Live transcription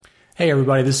Hey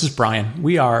everybody, this is Brian.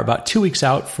 We are about 2 weeks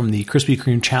out from the Krispy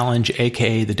Kreme Challenge,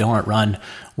 aka the Donut Run,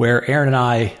 where Aaron and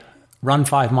I run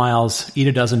 5 miles, eat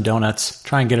a dozen donuts,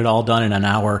 try and get it all done in an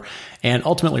hour, and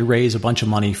ultimately raise a bunch of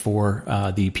money for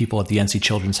the people at the NC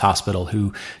Children's Hospital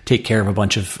who take care of a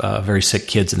bunch of very sick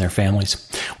kids and their families.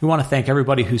 We want to thank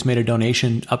everybody who's made a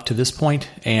donation up to this point,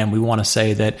 and we want to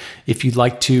say that if you'd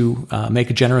like to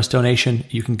make a generous donation,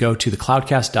 you can go to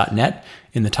thecloudcast.net.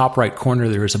 In the top right corner,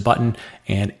 there is a button,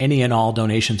 and any and all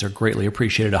donations are greatly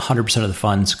appreciated. 100% of the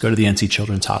funds go to the NC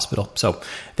Children's Hospital. So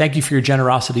thank you for your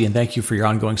generosity, and thank you for your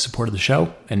ongoing support of the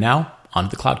show. And now, on to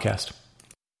the Cloudcast.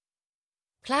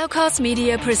 Cloudcast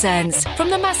Media presents from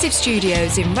the massive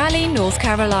studios in Raleigh, North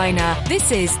Carolina.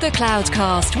 This is the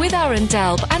Cloudcast with Aaron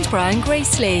Delp and Brian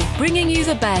Gracely, bringing you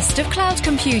the best of cloud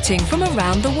computing from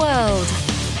around the world.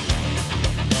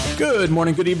 Good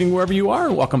morning, good evening, wherever you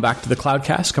are. Welcome back to the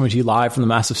Cloudcast, coming to you live from the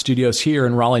massive studios here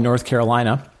in Raleigh, North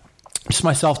Carolina. Just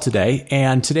myself today,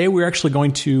 and today we're actually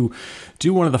going to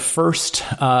do one of the first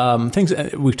things.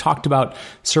 We've talked about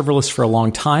serverless for a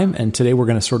long time, and today we're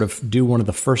going to sort of do one of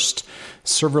the first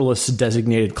serverless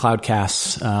designated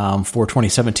Cloudcasts for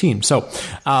 2017. So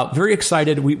very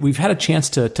excited. We've had a chance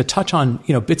to touch on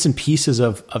bits and pieces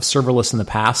of serverless in the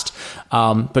past,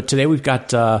 but today we've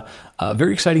got a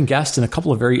very exciting guest and a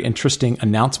couple of very interesting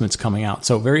announcements coming out.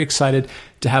 So very excited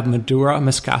to have Madhura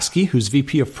Miskowski, who's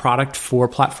VP of Product for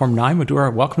Platform 9.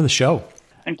 Madhura, welcome to the show.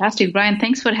 Fantastic, Brian.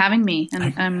 Thanks for having me.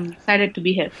 And I'm excited to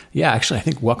be here. Yeah, actually, I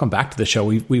think welcome back to the show.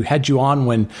 We had you on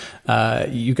when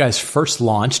you guys first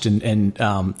launched, and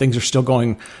things are still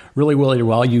going really, really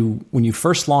well. When you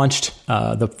first launched,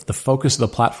 the focus of the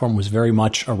platform was very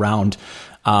much around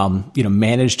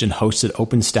managed and hosted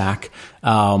OpenStack.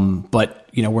 But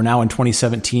we're now in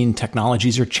 2017.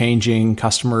 Technologies are changing.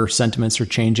 Customer sentiments are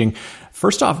changing.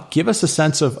 First off, give us a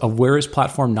sense of where is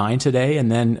Platform 9 today,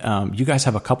 and then you guys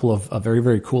have a couple of very,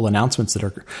 very cool announcements that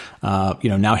are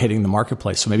now hitting the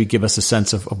marketplace. So maybe give us a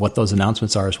sense of what those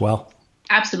announcements are as well.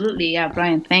 Absolutely. Yeah,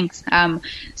 Brian, thanks.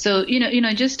 So,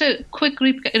 just a quick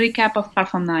recap of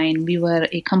Platform 9. We were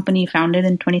a company founded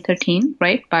in 2013,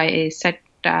 right, by a set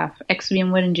of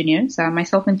ex-VMware engineers,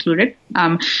 myself included.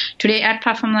 Today at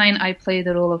Platform 9, I play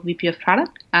the role of VP of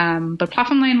Product. But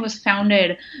Platform 9 was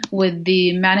founded with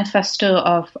the manifesto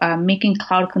of making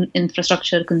cloud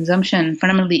infrastructure consumption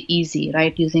fundamentally easy,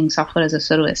 right, using software as a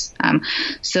service.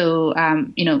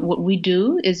 What we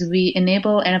do is we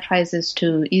enable enterprises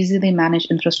to easily manage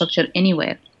infrastructure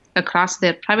anywhere, across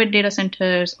their private data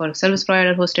centers or service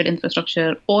provider hosted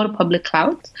infrastructure or public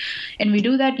clouds. And we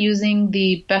do that using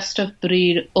the best of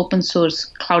breed open source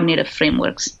cloud native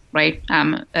frameworks, right?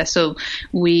 To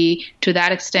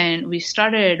that extent, we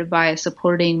started by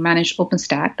supporting managed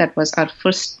OpenStack. That was our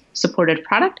first supported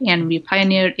product, and we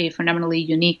pioneered a fundamentally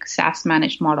unique SaaS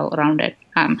managed model around it.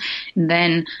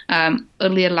 Then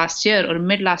earlier last year or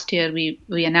mid last year,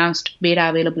 we announced beta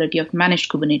availability of managed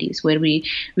Kubernetes, where we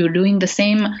were doing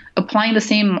applying the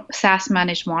same SaaS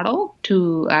managed model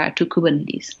to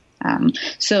Kubernetes.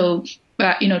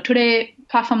 Today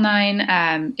Platform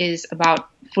 9 is about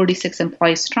 46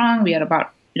 employees strong. We are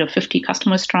about 50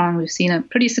 customers strong. We've seen a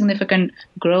pretty significant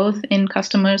growth in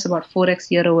customers, about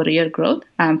 4x year-over-year growth.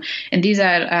 And these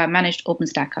are managed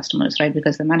OpenStack customers, right?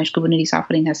 Because the managed Kubernetes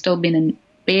offering has still been in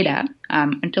beta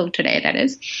until today, that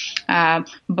is.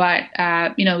 But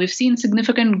we've seen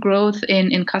significant growth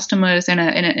in customers and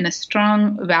a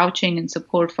strong vouching and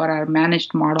support for our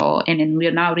managed model. And we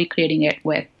are now recreating it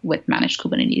with managed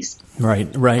Kubernetes.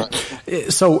 Right.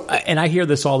 So, and I hear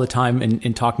this all the time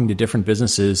in talking to different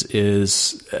businesses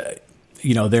is,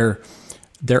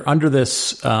 they're under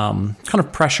this kind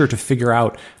of pressure to figure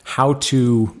out how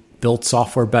to build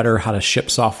software better, how to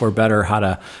ship software better, how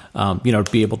to,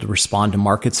 be able to respond to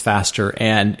markets faster.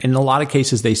 And in a lot of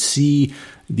cases, they see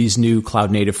these new cloud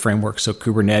native frameworks, so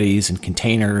Kubernetes and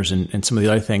containers and some of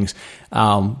the other things,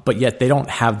 but yet they don't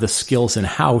have the skills in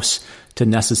house to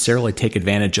necessarily take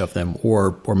advantage of them,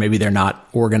 or maybe they're not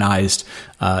organized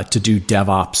to do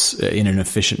DevOps in an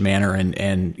efficient manner.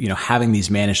 And having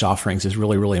these managed offerings is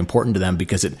really, really important to them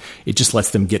because it just lets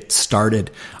them get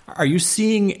started. Are you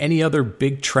seeing any other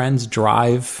big trends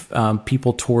drive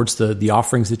people towards the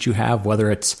offerings that you have, whether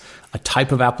it's a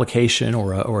type of application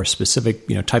or a specific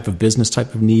type of business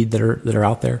type of need that are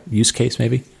out there, use case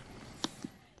maybe?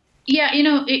 Yeah,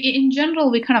 in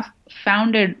general, we kind of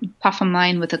founded Platform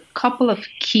 9 with a couple of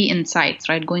key insights,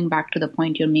 right? Going back to the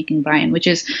point you're making, Brian, which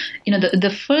is, the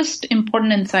first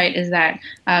important insight is that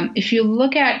if you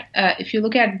look at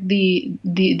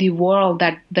the world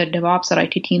that the DevOps or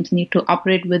IT teams need to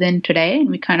operate within today, and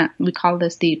we call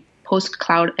this the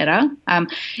post-cloud era.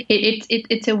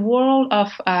 It's a world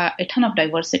of a ton of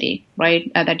diversity,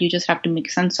 right? That you just have to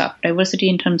make sense of. Diversity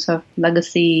in terms of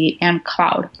legacy and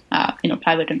cloud,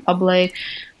 private and public,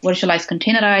 virtualized,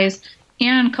 containerized,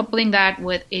 and coupling that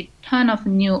with a ton of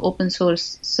new open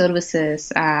source services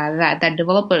that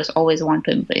developers always want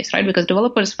to embrace, right? Because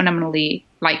developers fundamentally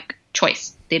like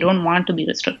choice. They don't want to be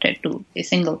restricted to a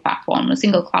single platform, a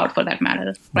single cloud for that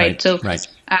matter, right?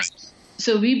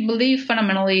 So we believe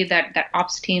fundamentally that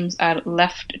ops teams are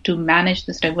left to manage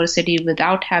this diversity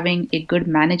without having a good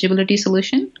manageability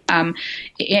solution.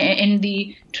 In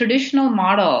the traditional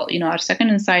model, our second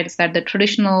insight is that the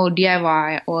traditional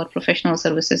DIY or professional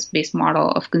services-based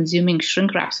model of consuming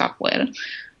shrink-wrap software,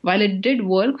 while it did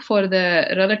work for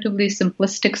the relatively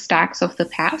simplistic stacks of the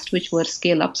past, which were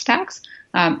scale-up stacks,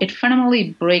 it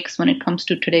fundamentally breaks when it comes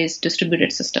to today's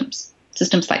distributed systems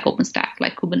like OpenStack,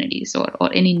 like Kubernetes, or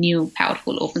any new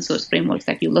powerful open source frameworks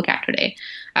that you look at today.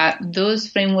 Those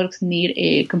frameworks need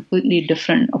a completely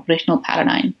different operational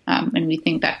paradigm, and we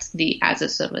think that's the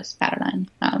as-a-service paradigm,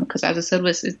 because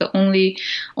as-a-service is the only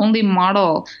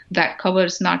model that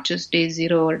covers not just day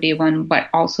 0 or day 1, but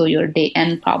also your day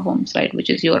end problems, right, which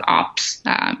is your ops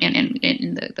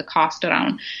and the cost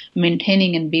around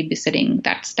maintaining and babysitting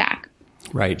that stack.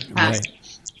 Right.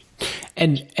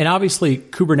 And obviously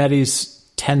Kubernetes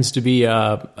tends to be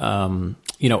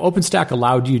OpenStack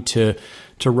allowed you to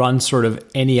run sort of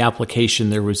any application.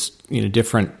 There was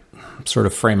different sort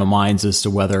of frame of minds as to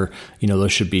whether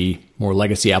those should be more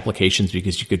legacy applications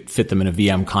because you could fit them in a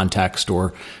VM context,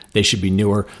 or they should be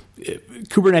newer.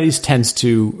 Kubernetes tends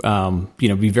to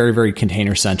be very, very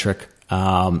container centric,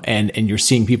 and you're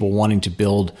seeing people wanting to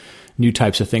build new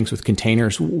types of things with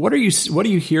containers. What are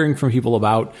you hearing from people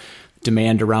about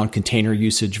demand around container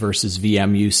usage versus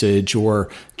VM usage, or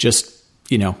just,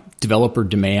 developer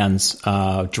demands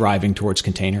driving towards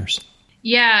containers?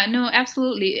 Yeah, no,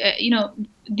 absolutely.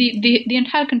 The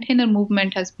entire container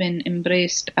movement has been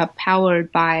embraced,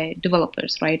 powered by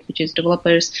developers, right? Which is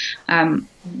developers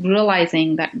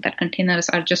realizing that containers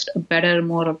are just a better,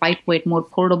 more lightweight, more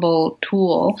portable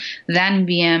tool than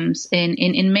VMs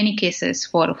in many cases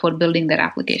for building their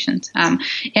applications.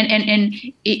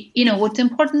 What's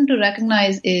important to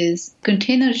recognize is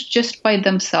containers just by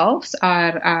themselves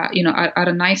are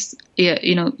a nice,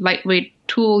 lightweight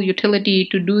tool utility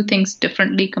to do things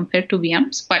differently compared to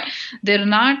VMs, but they're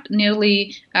not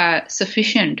nearly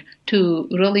sufficient to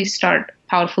really start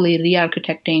powerfully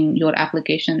re-architecting your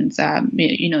applications,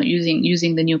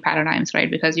 using the new paradigms, right?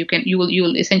 Because you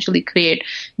will essentially create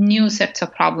new sets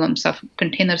of problems of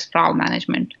container sprawl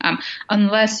management,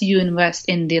 unless you invest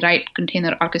in the right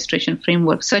container orchestration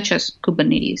framework, such as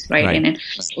Kubernetes, right? And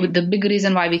the big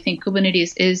reason why we think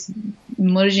Kubernetes is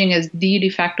emerging as the de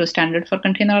facto standard for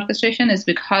container orchestration is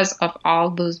because of all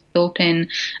those built-in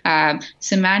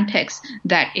semantics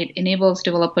that it enables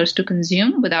developers to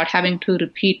consume without having to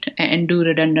repeat and do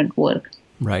redundant work.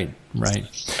 Right.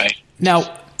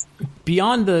 Now,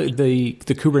 beyond the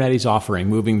Kubernetes offering,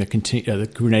 moving the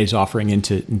Kubernetes offering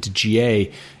into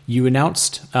GA, you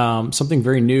announced something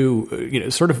very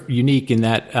new, sort of unique in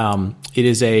that it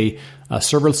is a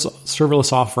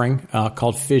serverless offering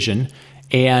called Fission,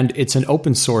 and it's an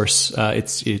open source.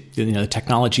 The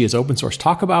technology is open source.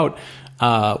 Talk about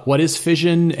what is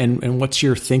Fission and what's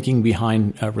your thinking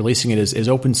behind releasing it as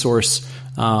open source,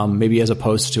 maybe as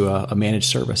opposed to a managed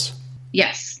service?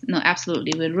 Yes, no,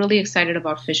 absolutely. We're really excited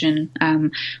about Fission.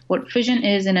 What Fission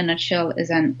is, in a nutshell, is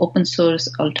an open source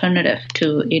alternative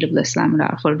to AWS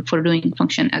Lambda for doing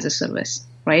function as a service,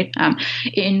 right?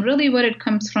 And really what it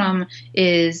comes from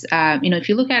is, if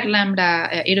you look at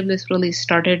Lambda, AWS really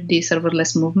started the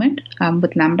serverless movement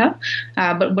with Lambda.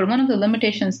 But one of the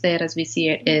limitations there, as we see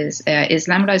it, is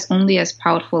Lambda is only as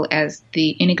powerful as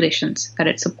the integrations that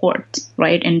it supports,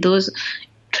 right? And those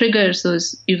triggers,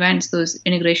 those events, those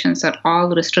integrations are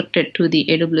all restricted to the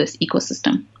AWS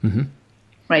ecosystem. Mm-hmm.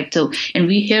 Right. So, and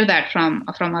we hear that from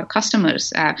our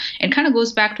customers, and kind of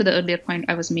goes back to the earlier point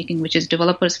I was making, which is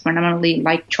developers fundamentally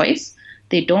like choice.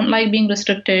 They don't like being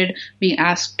restricted, being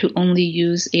asked to only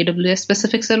use AWS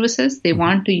specific services. They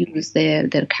want to use their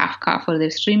Kafka for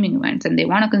their streaming events, and they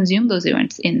want to consume those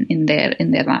events in their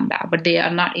Lambda, but they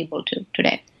are not able to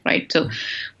today. Right. So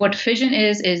what Fission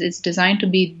is it's designed to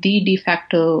be the de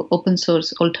facto open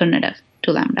source alternative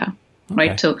to Lambda.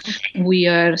 Right. So we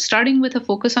are starting with a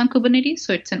focus on Kubernetes.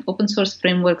 So it's an open source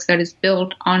framework that is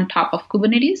built on top of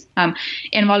Kubernetes.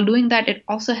 And while doing that, it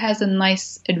also has a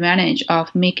nice advantage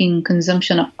of making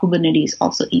consumption of Kubernetes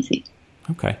also easy.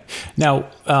 Okay. Now,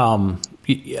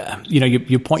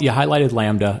 you highlighted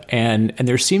Lambda, and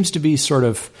there seems to be sort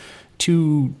of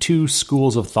two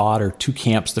schools of thought or two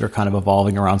camps that are kind of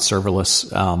evolving around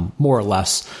serverless, more or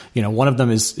less. One of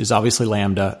them is obviously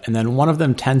Lambda, and then one of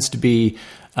them tends to be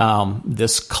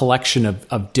this collection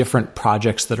of different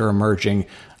projects that are emerging,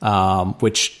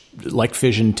 which, like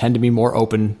Fission, tend to be more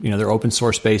open. They're open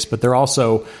source based, but they're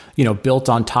also, built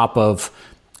on top of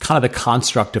kind of the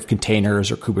construct of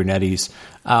containers or Kubernetes.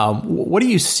 What do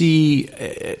you see?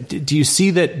 Do you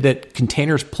see that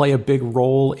containers play a big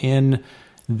role in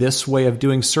this way of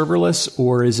doing serverless,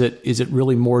 or is it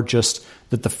really more just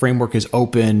that the framework is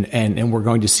open and we're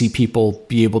going to see people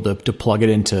be able to plug it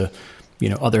into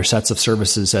other sets of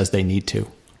services as they need to?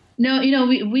 No,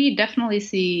 we definitely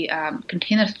see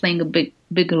containers playing a big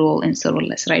role in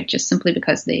serverless, right? Just simply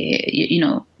because they,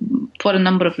 for a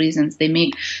number of reasons, they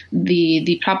make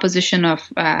the proposition of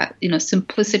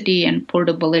simplicity and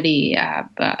portability a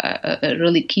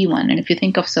really key one. And if you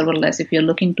think of serverless, if you're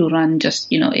looking to run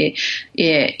just a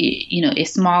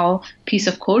small piece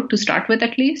of code to start with,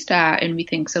 at least, and we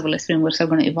think serverless frameworks are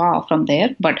going to evolve from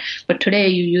there. But today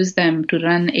you use them to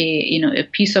run a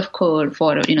piece of code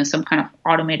for some kind of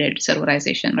automated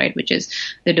serverization, right? Which is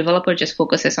the developer just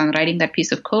focuses on writing that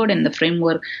piece of code, and the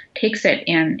framework takes it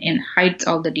and hides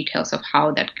all the details of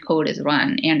how that code is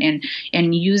run.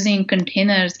 And using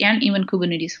containers and even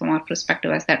Kubernetes from our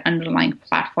perspective as that underlying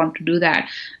platform to do that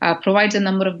provides a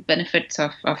number of benefits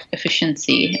of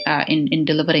efficiency in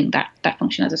delivering that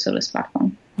function as a service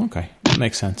platform. Okay, that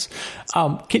makes sense.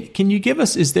 Can you give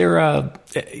us? Is there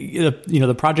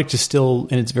the project is still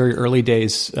in its very early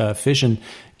days, Fission.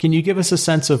 Can you give us a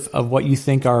sense of what you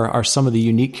think are some of the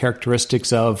unique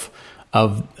characteristics of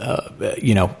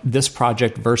this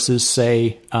project versus,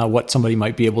 say, what somebody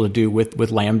might be able to do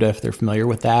with Lambda if they're familiar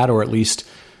with that, or at least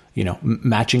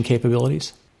matching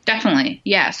capabilities? Definitely,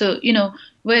 yeah. So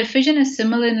where Fission is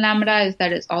similar in Lambda is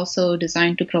that it's also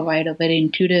designed to provide a very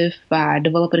intuitive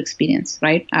developer experience,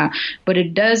 right? But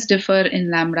it does differ in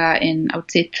Lambda in, I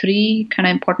would say, three kind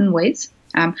of important ways.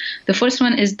 The first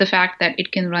one is the fact that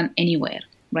it can run anywhere,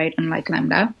 right? Unlike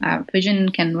Lambda, Fission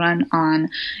can run on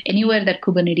anywhere that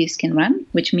Kubernetes can run,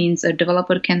 which means a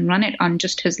developer can run it on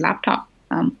just his laptop,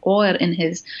 or in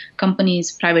his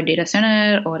company's private data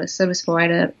center, or a service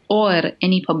provider, or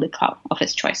any public cloud of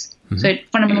his choice. Mm-hmm. So it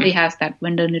fundamentally has that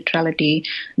vendor neutrality,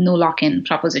 no lock-in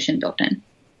proposition built in.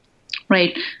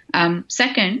 Right.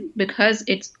 Second, because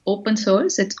it's open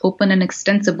source, it's open and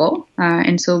extensible.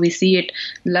 And so we see it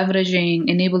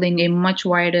enabling a much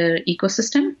wider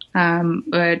ecosystem.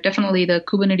 Definitely the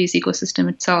Kubernetes ecosystem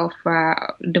itself,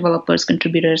 developers,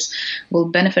 contributors will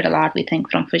benefit a lot, we think,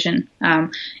 from Fission.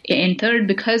 And third,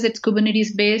 because it's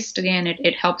Kubernetes based, again,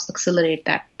 it helps accelerate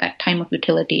that time of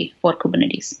utility for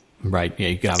Kubernetes. Right. Yeah,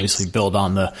 you can obviously build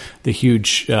on the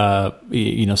huge,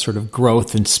 sort of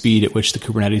growth and speed at which the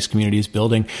Kubernetes community is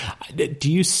building.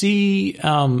 Do you see,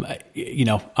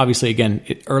 obviously, again,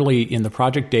 early in the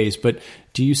project days, but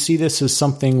do you see this as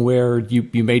something where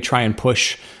you may try and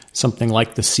push something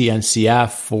like the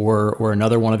CNCF or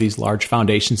another one of these large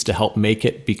foundations to help make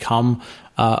it become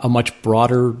a much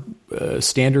broader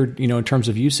standard, in terms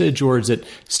of usage, or is it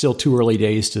still too early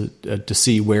days to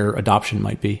see where adoption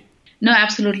might be? No,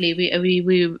 absolutely.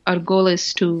 We our goal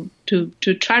is to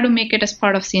try to make it as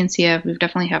part of CNCF. We've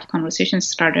definitely have conversations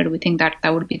started. We think that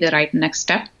would be the right next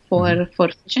step for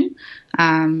Fission,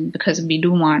 because we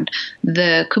do want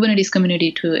the Kubernetes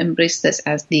community to embrace this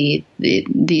as the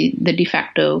de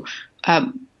facto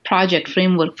project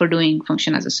framework for doing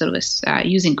function as a service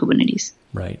using Kubernetes.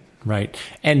 Right.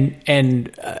 And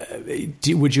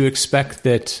would you expect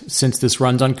that since this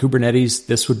runs on Kubernetes,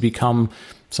 this would become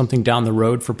something down the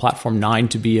road for Platform 9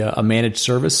 to be a managed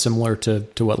service similar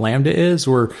to what Lambda is?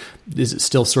 Or is it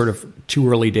still sort of too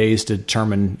early days to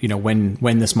determine,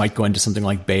 when this might go into something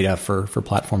like beta for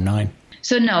Platform 9?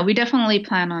 So no, we definitely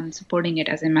plan on supporting it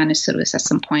as a managed service at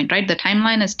some point, right? The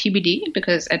timeline is TBD,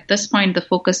 because at this point, the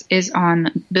focus is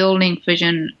on building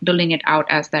Fission, building it out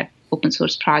as that open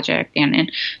source project, and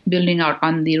building out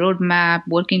on the roadmap,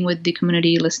 working with the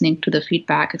community, listening to the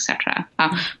feedback, etc.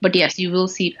 But yes, you will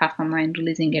see Platform 9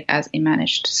 releasing it as a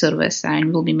managed service,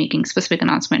 and we'll be making specific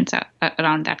announcements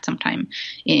around that sometime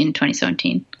in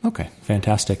 2017. Okay,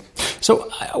 fantastic.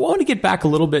 So I want to get back a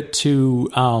little bit to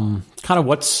kind of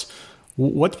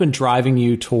what's been driving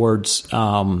you towards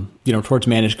towards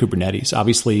managed Kubernetes.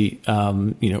 Obviously,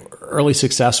 early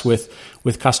success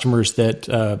with customers that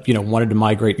wanted to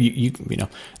migrate.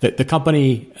 The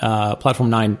company Platform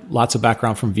 9, lots of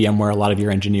background from VMware. A lot of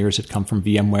your engineers had come from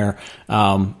VMware.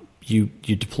 You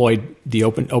deployed the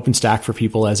OpenStack for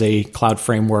people as a cloud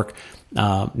framework.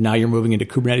 Now you're moving into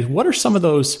Kubernetes. What are some of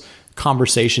those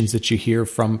conversations that you hear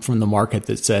from the market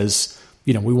that says,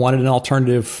 we wanted an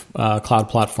alternative cloud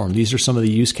platform. These are some of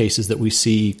the use cases that we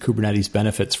see Kubernetes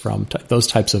benefits from, those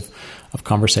types of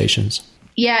conversations.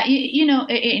 Yeah,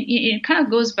 it kind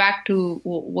of goes back to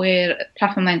where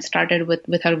Platform 9 started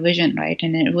with our vision, right?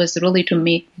 And it was really to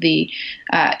make the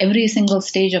every single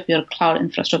stage of your cloud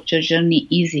infrastructure journey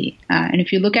easy. And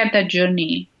if you look at that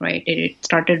journey, right, it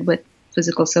started with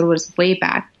physical servers way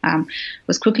back,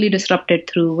 was quickly disrupted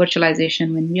through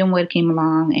virtualization when VMware came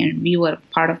along, and we were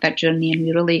part of that journey, and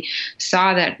we really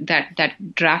saw that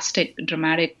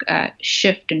dramatic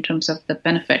shift in terms of the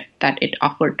benefit that it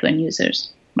offered to end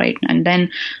users. Right. And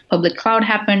then public cloud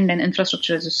happened and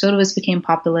infrastructure as a service became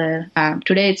popular.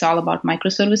 Today, it's all about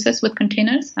microservices with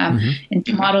containers. And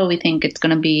tomorrow, we think it's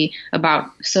going to be about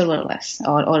serverless,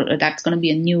 or that's going to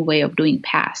be a new way of doing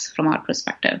PaaS from our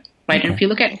perspective. Right. Okay. And if you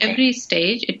look at every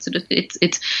stage,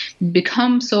 it's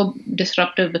become so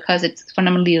disruptive because it's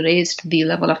fundamentally raised the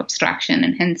level of abstraction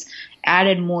and hence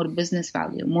added more business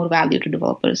value, more value to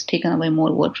developers, taken away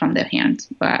more work from their hands,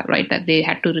 right, that they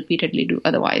had to repeatedly do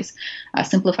otherwise,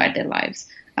 simplified their lives.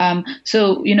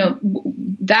 So,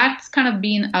 that's kind of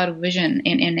been our vision.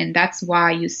 And that's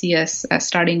why you see us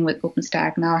starting with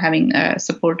OpenStack, now having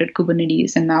supported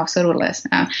Kubernetes and now serverless.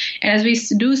 And as we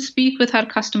do speak with our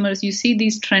customers, you see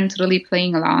these trends really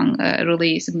playing along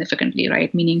really significantly,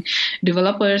 right? Meaning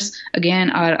developers,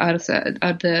 again, are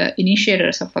the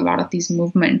initiators of a lot of these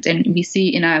movements. And we see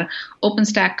in our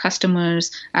OpenStack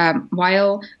customers,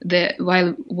 while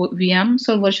VM,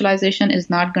 so virtualization, is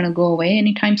not going to go away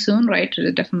anytime soon, right?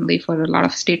 Definitely for a lot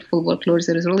of stateful workloads,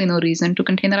 there is really no reason to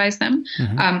containerize them.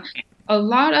 A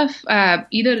lot of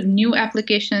either new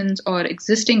applications or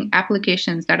existing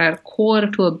applications that are core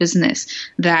to a business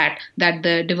that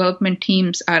the development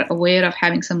teams are aware of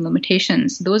having some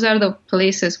limitations. Those are the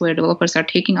places where developers are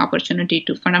taking opportunity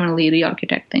to fundamentally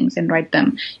re-architect things and write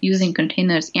them using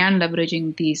containers and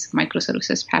leveraging these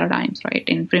microservices paradigms, right,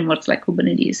 in frameworks like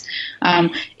Kubernetes.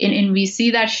 And we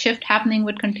see that shift happening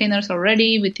with containers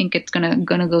already. We think it's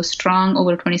gonna go strong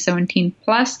over 2017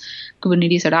 plus.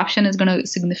 Kubernetes adoption is going to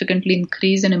significantly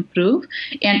increase and improve.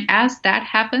 And as that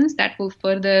happens, that will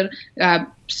further,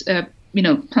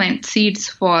 plant seeds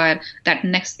for that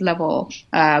next level,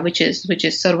 which is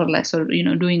serverless, or,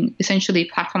 doing essentially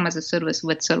platform as a service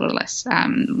with serverless.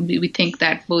 We think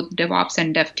that both DevOps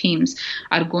and dev teams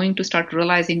are going to start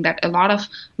realizing that a lot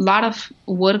of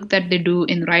work that they do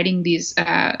in writing these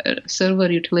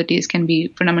server utilities can be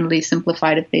fundamentally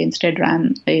simplified if they instead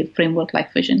run a framework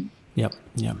like Fission. Yep.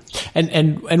 Yeah.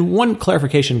 And one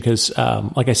clarification, because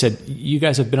like I said, you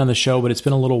guys have been on the show, but it's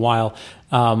been a little while.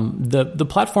 The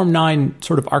Platform 9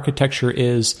 sort of architecture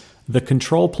is the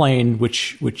control plane,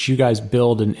 which you guys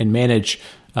build and manage,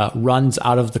 runs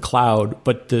out of the cloud,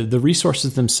 but the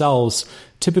resources themselves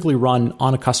typically run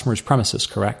on a customer's premises,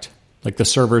 correct? Like the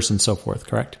servers and so forth,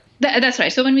 correct? That's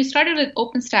right. So when we started with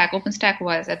OpenStack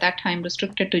was at that time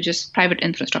restricted to just private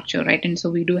infrastructure, right? And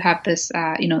so we do have this,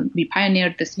 we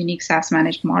pioneered this unique SaaS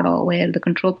managed model where the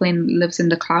control plane lives in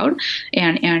the cloud,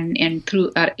 and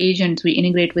through our agents, we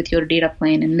integrate with your data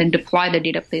plane and then deploy the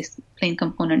data plane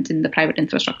components in the private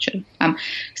infrastructure.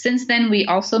 Since then, we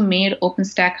also made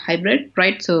OpenStack hybrid,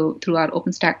 right? So through our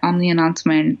OpenStack Omni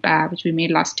announcement, which we made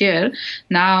last year,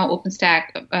 now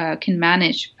OpenStack can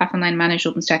manage, Platform 9 managed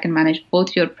OpenStack can manage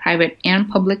both your private and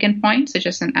public endpoints, such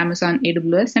as an Amazon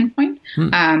AWS endpoint.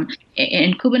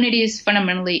 And Kubernetes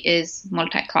fundamentally is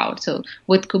multi-cloud. So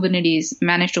with Kubernetes,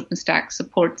 managed OpenStack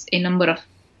supports a number of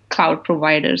cloud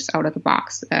providers out of the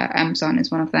box. Amazon is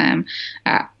one of them.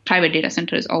 Private data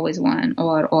center is always one,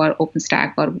 or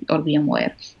OpenStack or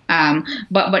VMware.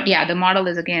 But yeah, the model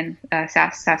is again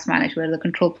SaaS managed, where the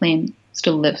control plane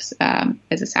still lives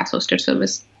as a SaaS hosted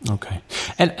service. Okay,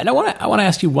 and I want to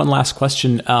ask you one last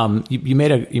question. You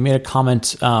made a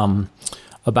comment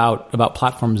about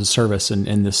platform as a service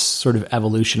and this sort of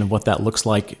evolution of what that looks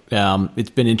like. It's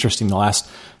been interesting the last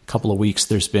couple of weeks.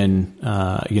 There's been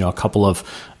a couple of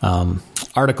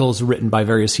articles written by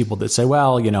various people that say,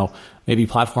 well, maybe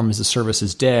platform as a service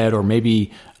is dead, or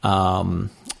maybe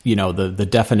the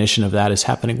definition of that is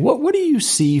happening. What do you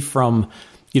see from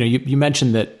you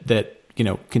mentioned that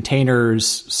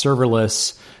containers,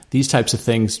 serverless, these types of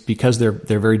things, because they're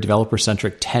very developer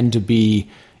centric, tend to be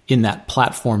in that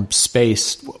platform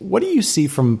space. What do you see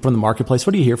from the marketplace?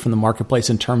 What do you hear from the marketplace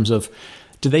in terms of,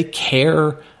 do they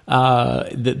care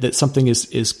that something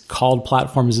is called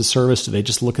platform as a service? Do they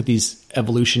just look at these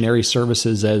evolutionary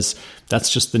services as that's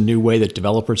just the new way that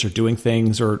developers are doing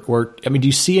things? Or do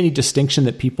you see any distinction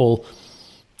that people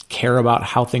care about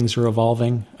how things are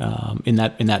evolving in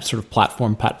that sort of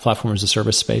platform as a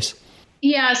service space?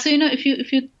 Yeah, so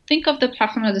if you think of the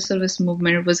platform as a service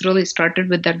movement, it was really started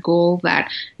with that goal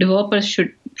that developers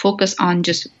should focus on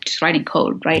just writing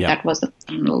code, right? Yeah. That was the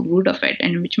fundamental root of it,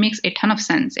 and which makes a ton of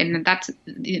sense. And that's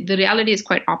the reality is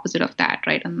quite opposite of that,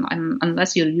 right?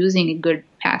 Unless you're using a good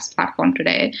PaaS platform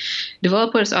today,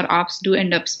 developers or ops do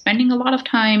end up spending a lot of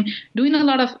time doing a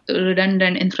lot of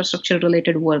redundant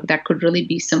infrastructure-related work that could really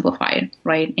be simplified,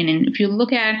 right? And if you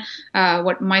look at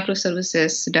what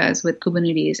microservices does with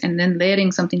Kubernetes, and then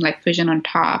layering something like Fission on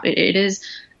top, it is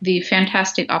the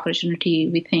fantastic opportunity,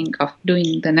 we think, of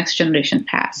doing the next generation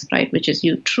PaaS, right? Which is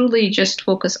you truly just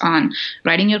focus on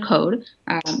writing your code.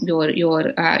 Your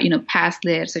PaaS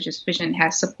layer, such as Fission,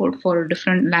 has support for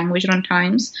different language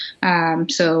runtimes.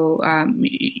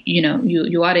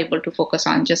 You are able to focus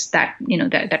on just that,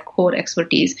 that core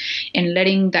expertise, and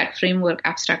letting that framework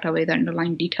abstract away the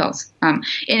underlying details.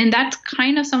 And that's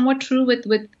kind of somewhat true with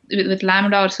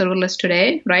Lambda or serverless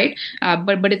today, right?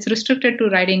 But it's restricted to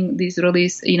writing these really,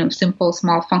 simple,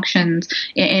 small functions.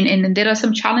 And there are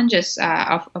some challenges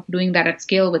of doing that at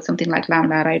scale with something like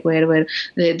Lambda, right? Where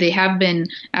they have been,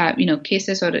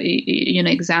 cases or,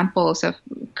 examples of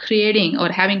creating or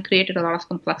having created a lot of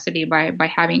complexity by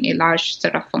having a large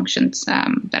set of functions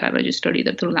that are registered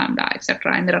either through Lambda, et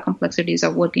cetera. And there are complexities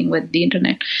of working with the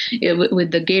internet,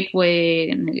 with the gateway,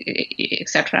 and et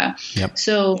cetera. Yep.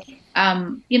 So,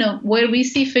 where we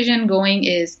see Fission going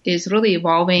is really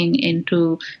evolving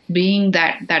into being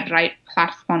that right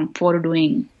platform for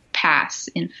doing PaaS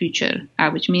in future,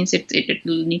 which means it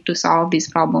will need to solve these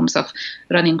problems of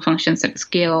running functions at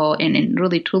scale and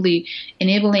really truly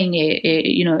enabling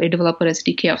a developer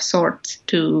SDK of sorts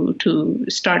to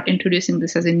start introducing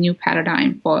this as a new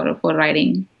paradigm for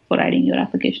writing your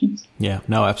applications. Yeah,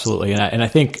 no, absolutely, and I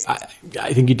think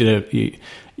you did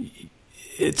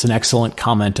it's an excellent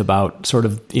comment about sort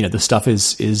of, the stuff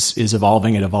is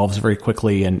evolving. It evolves very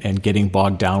quickly, and getting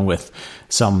bogged down with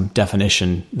some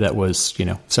definition that was,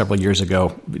 several years ago,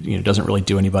 doesn't really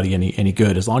do anybody any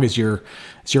good. As long as you're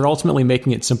ultimately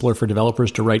making it simpler for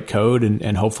developers to write code,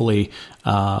 and hopefully,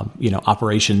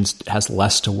 operations has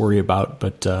less to worry about,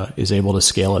 but is able to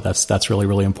scale it. That's really,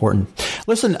 really important.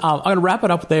 Listen, I'm going to wrap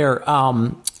it up there.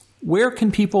 Where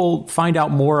can people find out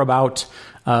more about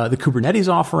the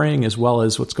Kubernetes offering, as well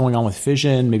as what's going on with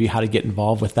Fission, maybe how to get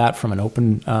involved with that from an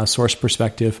open source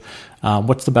perspective?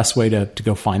 What's the best way to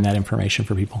go find that information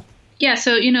for people? Yeah,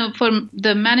 so, for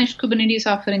the managed Kubernetes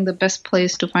offering, the best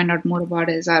place to find out more about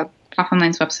is our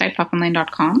Platform9's website,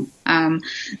 platform9.com. On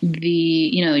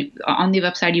the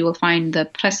website, you will find the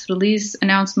press release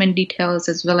announcement details,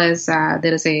 as well as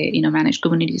there is a managed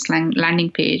Kubernetes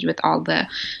landing page with all the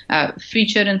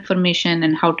feature information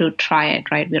and how to try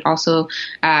it. Right, we're also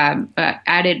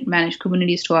added managed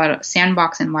Kubernetes to our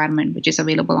sandbox environment, which is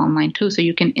available online too, so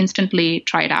you can instantly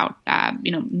try it out.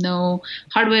 No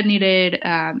hardware needed.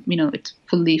 It's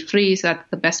fully free, so that's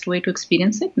the best way to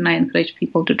experience it, and I encourage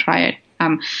people to try it.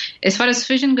 As far as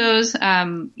Fission goes,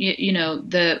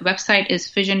 the website is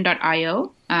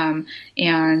fission.io. And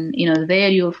there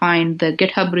you'll find the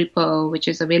GitHub repo, which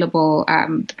is available.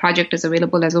 The project is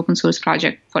available as open source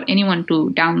project for anyone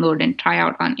to download and try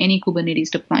out on any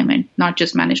Kubernetes deployment, not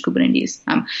just managed Kubernetes.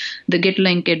 The Git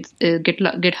link is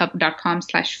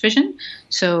github.com/Fission.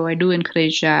 So I do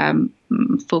encourage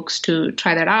folks to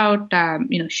try that out.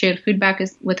 Share feedback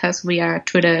with us via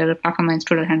Twitter. Platform9's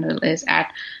Twitter handle is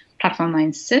at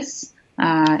Platform9sys,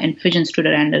 and Fission's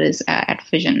Twitter handle is at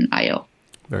Fission.io.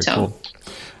 Very cool.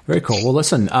 Very cool. Well,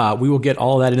 listen, we will get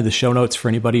all of that into the show notes for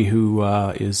anybody who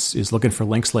is looking for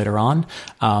links later on.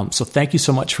 So thank you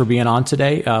so much for being on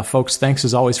today. Folks, thanks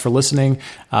as always for listening.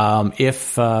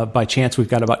 If by chance we've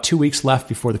got about 2 weeks left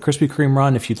before the Krispy Kreme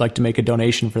run, if you'd like to make a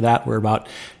donation for that, we're about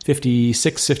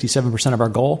 57% of our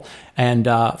goal. And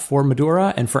for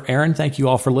Madhura and for Aaron, thank you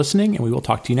all for listening, and we will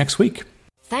talk to you next week.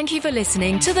 Thank you for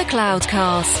listening to The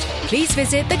Cloudcast. Please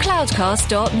visit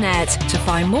thecloudcast.net to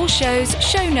find more shows,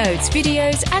 show notes,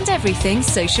 videos, and everything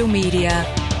social media.